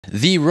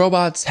The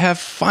robots have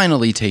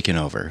finally taken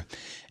over,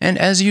 and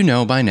as you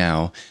know by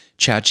now,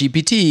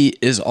 ChatGPT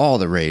is all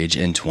the rage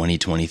in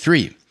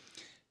 2023.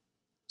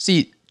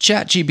 See,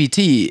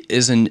 ChatGPT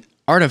is an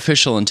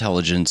artificial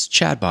intelligence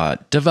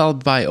chatbot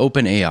developed by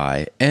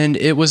OpenAI, and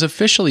it was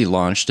officially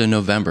launched in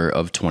November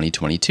of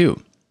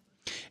 2022.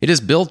 It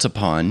is built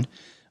upon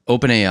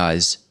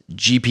OpenAI's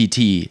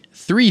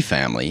GPT-3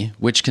 family,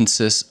 which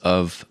consists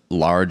of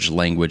large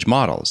language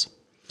models.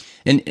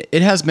 And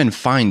it has been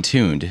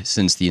fine-tuned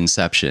since the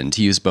inception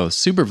to use both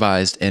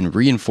supervised and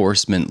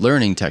reinforcement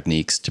learning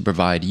techniques to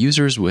provide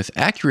users with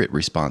accurate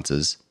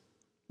responses,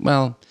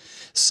 well,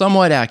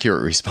 somewhat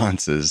accurate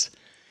responses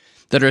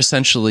that are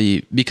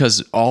essentially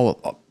because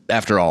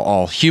after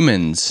all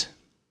humans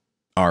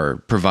are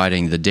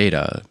providing the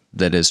data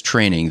that is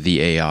training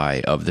the AI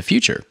of the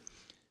future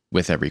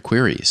with every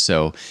query.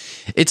 So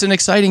it's an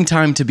exciting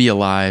time to be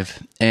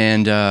alive.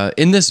 And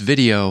in this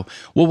video,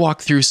 we'll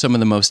walk through some of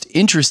the most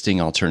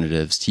interesting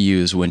alternatives to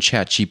use when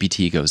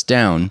ChatGPT goes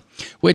down, which